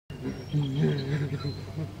Oh,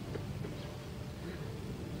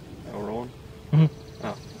 we're rolling? Mm-hmm.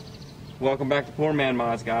 Oh. Welcome back to Poor Man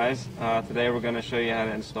Mods, guys. Today we're going to show you how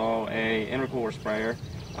to install a intercooler sprayer.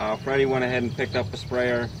 Freddie went ahead and picked up a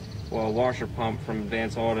sprayer, well, a washer pump from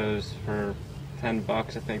Advanced Autos for 10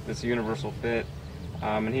 bucks, I think. That's a universal fit.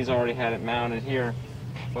 And he's already had it mounted here.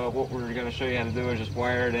 But what we're going to show you how to do is just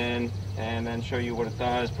wire it in and then show you what it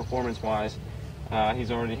does performance-wise.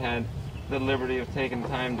 He's already had the liberty of taking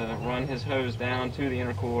time to run his hose down to the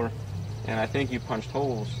intercooler, and I think you punched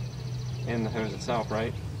holes in the hose itself,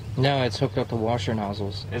 right? No, it's hooked up to washer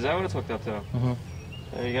nozzles. Is that what it's hooked up to? Mm-hmm.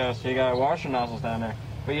 There you go. So you got washer nozzles down there.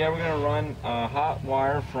 But yeah, we're going to run a hot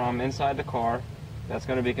wire from inside the car. That's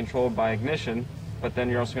going to be controlled by ignition, but then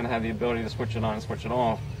you're also going to have the ability to switch it on and switch it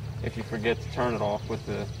off if you forget to turn it off with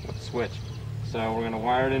the switch. So we're going to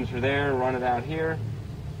wire it in through there, run it out here,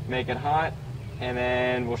 make it hot, and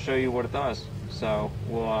then we'll show you what it does. So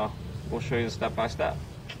we'll show you the step by step.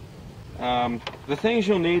 The things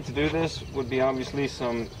you'll need to do this would be obviously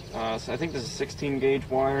some, I think this is 16 gauge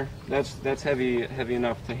wire. That's heavy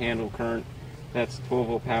enough to handle current. That's 12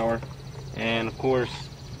 volt power. And of course,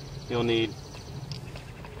 you'll need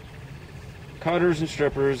cutters and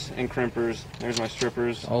strippers and crimpers. There's my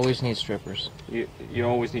strippers. Always need strippers. You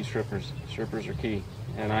always need strippers. Strippers are key.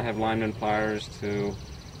 And I have lineman pliers to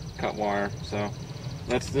cut wire. So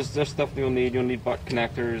that's stuff you'll need. You'll need butt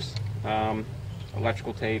connectors,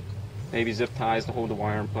 electrical tape, maybe zip ties to hold the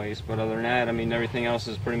wire in place. But other than that, I mean, everything else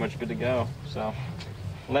is pretty much good to go. So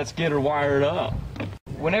let's get her wired up.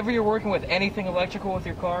 Whenever you're working with anything electrical with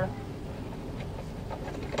your car,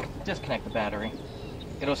 disconnect the battery.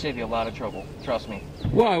 It'll save you a lot of trouble, trust me.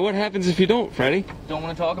 Why? What happens if you don't, Freddie? Don't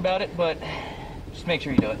want to talk about it, but just make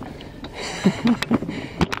sure you do it.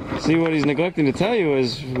 See, what he's neglecting to tell you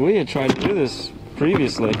is we had tried to do this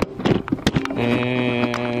previously,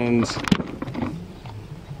 and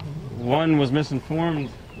one was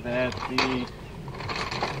misinformed that the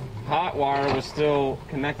hot wire was still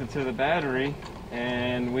connected to the battery,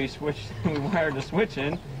 and we wired the switch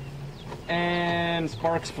in, and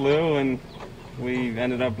sparks flew, and we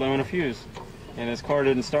ended up blowing a fuse, and his car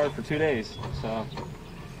didn't start for 2 days. So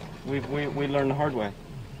we learned the hard way.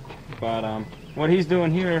 But what he's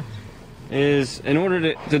doing here is, in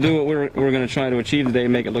order to do what we're going to try to achieve today,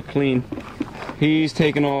 make it look clean, he's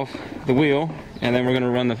taking off the wheel, and then we're going to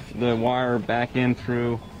run the wire back in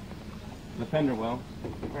through the fender well.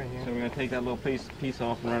 Right here. So we're going to take that little piece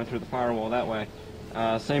off and run it through the firewall that way.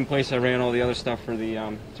 Same place I ran all the other stuff for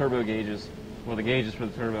the turbo gauges. Well, the gauges for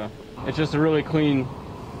the turbo. It's just a really clean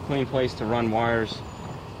place to run wires.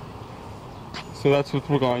 So that's what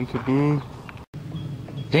we're going to do.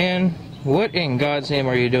 Dan, what in God's name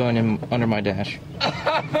are you doing under my dash?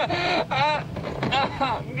 Oh,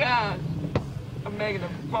 God. I'm making a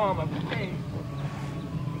bomb of pain.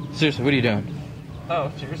 Seriously, what are you doing?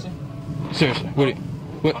 Oh, seriously? Seriously, what are you...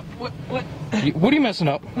 What are you messing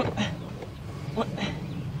up? What?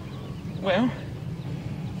 Well...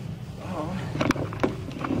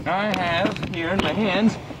 I have here in my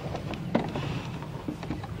hands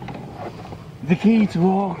the key to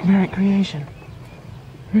all merit creation.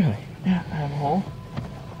 Really? Yeah, I have a hole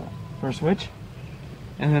for a switch,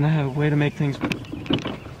 and then I have a way to make things work.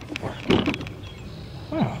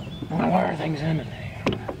 Oh. I want to wire things in today.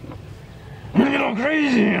 I'm gonna get all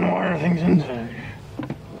crazy and wire things in today.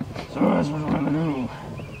 So that's what we're gonna do.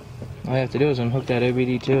 All you have to do is unhook that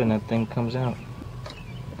OBD2 and that thing comes out.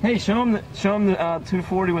 Hey, show him the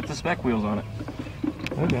 240 with the Spec wheels on it.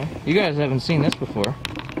 Okay. You guys haven't seen this before.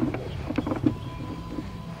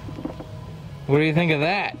 What do you think of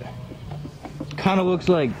that? Kind of looks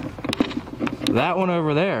like that one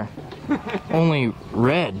over there, only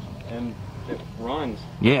red. And it runs.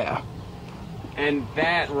 Yeah. And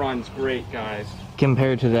that runs great, guys.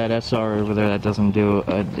 Compared to that SR over there, that doesn't do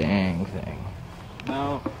a dang thing.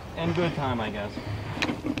 No, in good time, I guess.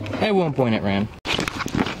 At one point it ran.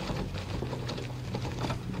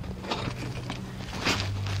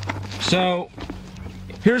 So,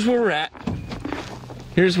 here's where we're at.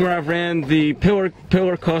 Here's where I've ran the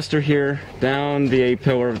pillar cluster here down the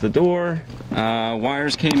A-pillar of the door.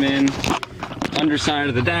 Wires came in underside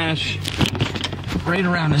of the dash, right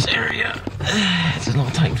around this area. It's a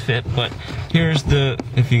little tight fit, but here's the,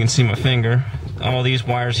 if you can see my finger, all these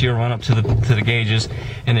wires here run up to the gauges,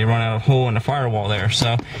 and they run out a hole in the firewall there.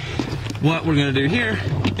 So, what we're gonna do here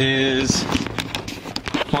is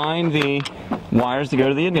find the wires to go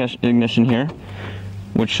to the ignition here,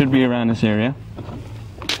 which should be around this area,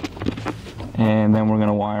 and then we're going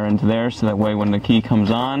to wire into there so that way when the key comes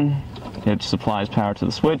on, it supplies power to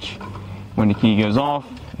the switch. When the key goes off,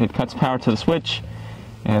 it cuts power to the switch,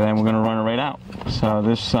 and then So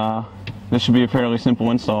this should be a fairly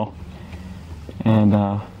simple install, and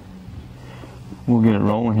we'll get it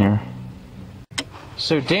rolling here.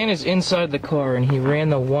 So Dan is inside the car and he ran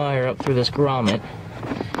the wire up through this grommet.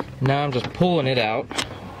 Now I'm just pulling it out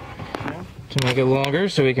to make it longer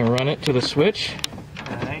so we can run it to the switch.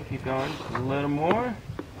 Alright, keep going just a little more,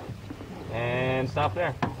 and stop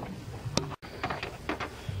there.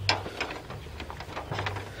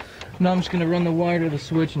 Now I'm just going to run the wire to the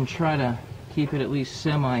switch and try to keep it at least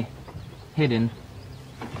semi-hidden.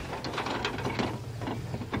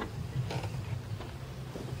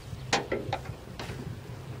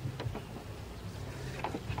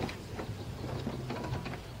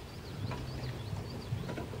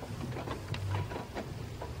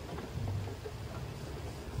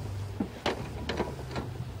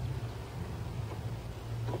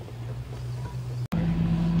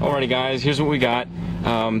 Alrighty guys, here's what we got.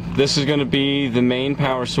 This is going to be the main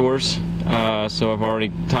power source, so I've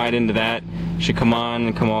already tied into that. Should come on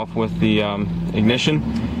and come off with the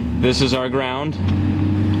ignition. This is our ground.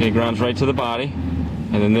 It grounds right to the body.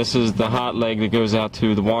 And then this is the hot leg that goes out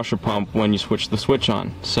to the washer pump when you switch the switch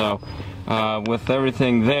on. So with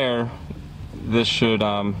everything there, this should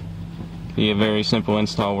be a very simple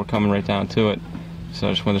install. We're coming right down to it. So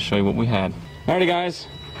I just wanted to show you what we had. Alrighty guys.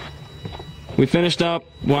 We finished up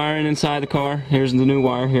wiring inside the car. Here's the new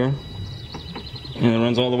wire here. And it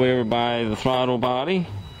runs all the way over by the throttle body,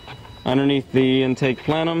 underneath the intake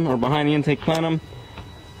plenum, or behind the intake plenum,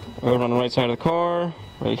 over on the right side of the car,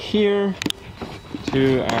 right here,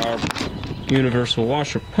 to our universal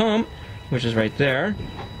washer pump, which is right there.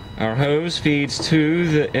 Our hose feeds to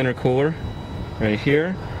the intercooler, right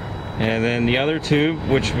here. And then the other tube,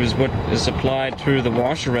 which was what is supplied through the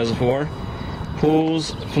washer reservoir,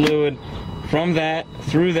 pulls fluid from that,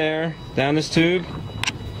 through there, down this tube,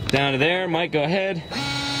 down to there. Mike, go ahead.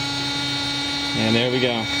 And there we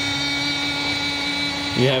go.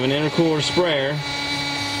 You have an intercooler sprayer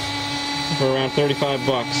for around 35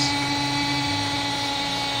 bucks.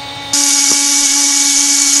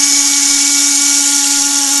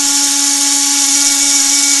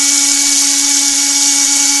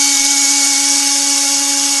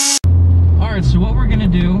 Alright, so what we're going to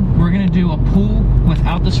do a pull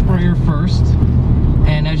without the sprayer first,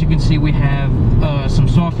 and as you can see we have some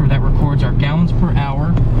software that records our gallons per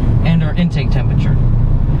hour and our intake temperature.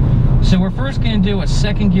 So we're first going to do a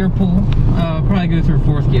second gear pull, probably go through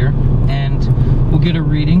fourth gear, and we'll get a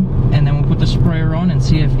reading, and then we'll put the sprayer on and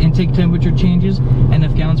see if intake temperature changes and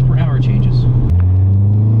if gallons per hour changes.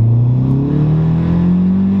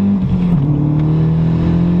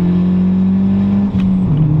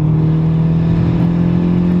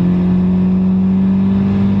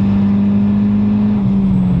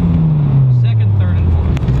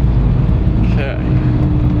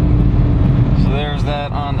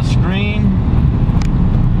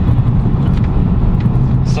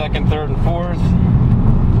 Second, third, and fourth.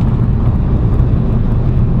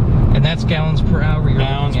 And that's gallons per hour.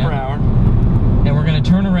 Gallons per hour. And we're going to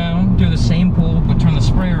turn around, do the same pull, but turn the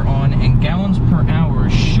sprayer on, and gallons per hour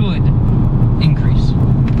should increase.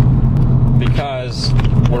 Because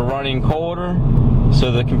we're running colder,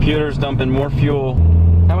 so the computer's dumping more fuel.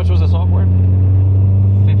 How much was the software?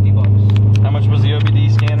 50 bucks. How much was the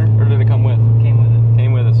OBD scanner, or did it come with? Came with it.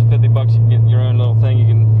 Came with it. So 50 bucks, you can get your own little thing. You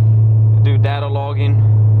can do data logging.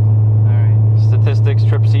 Alright. Statistics,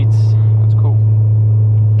 trip seats. That's cool.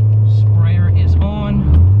 Sprayer is on.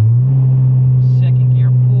 Second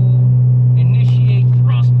gear pull. Initiate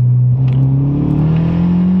thrust.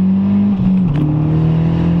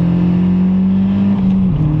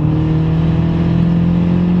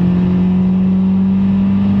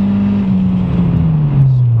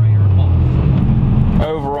 Sprayer off.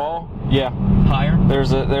 Overall, yeah. Higher.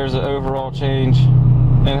 There's an overall change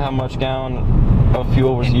in how much gallon of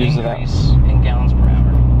fuel was used in that. Increase in gallons per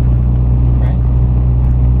hour. Right?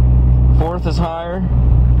 Fourth is higher.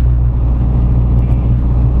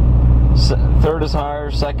 Third is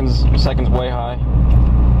higher. Second's way high.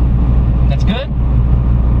 That's good.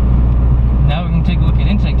 Now we can take a look at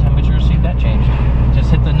intake temperature, see if that changed.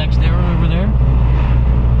 Just hit the next arrow over there.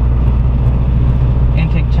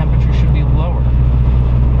 Intake temperature should be lower.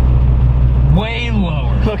 Way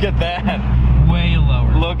lower. Look at that. Way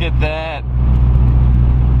lower. Look at that.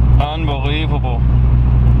 Unbelievable.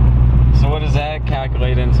 So what does that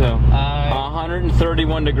calculate into?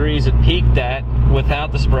 131 degrees it peaked at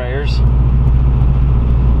without the sprayers.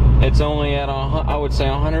 It's only at, I would say,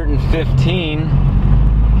 115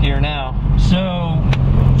 here now. So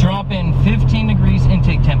drop in 15 degrees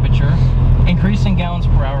intake temperature, increasing gallons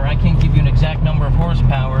per hour. I can't give you an exact number of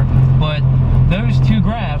horsepower, but those two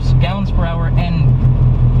graphs, gallons per hour and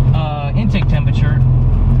intake temperature,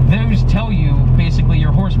 those tell you basically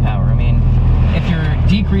your horsepower. I mean, if you're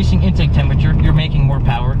decreasing intake temperature, you're making more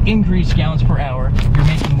power. Increase gallons per hour, you're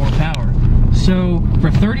making more power. So for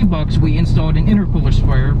 30 bucks, we installed an intercooler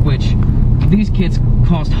sprayer, which these kits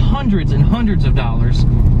cost hundreds and hundreds of dollars.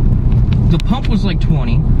 The pump was like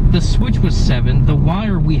 20, the switch was 7, the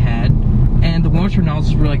wire we had, and the washer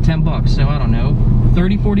nozzles were like 10 bucks. So I don't know,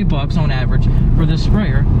 30, 40 bucks on average for this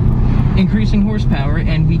sprayer, increasing horsepower,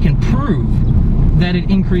 and we can prove that it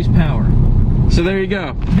increased power. So there you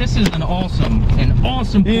go. This is an awesome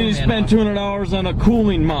You just spent $200 on a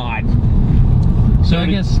cooling mod. So I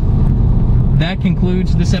guess that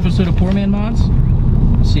concludes this episode of Poor Man Mods.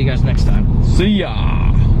 See you guys next time. See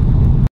ya.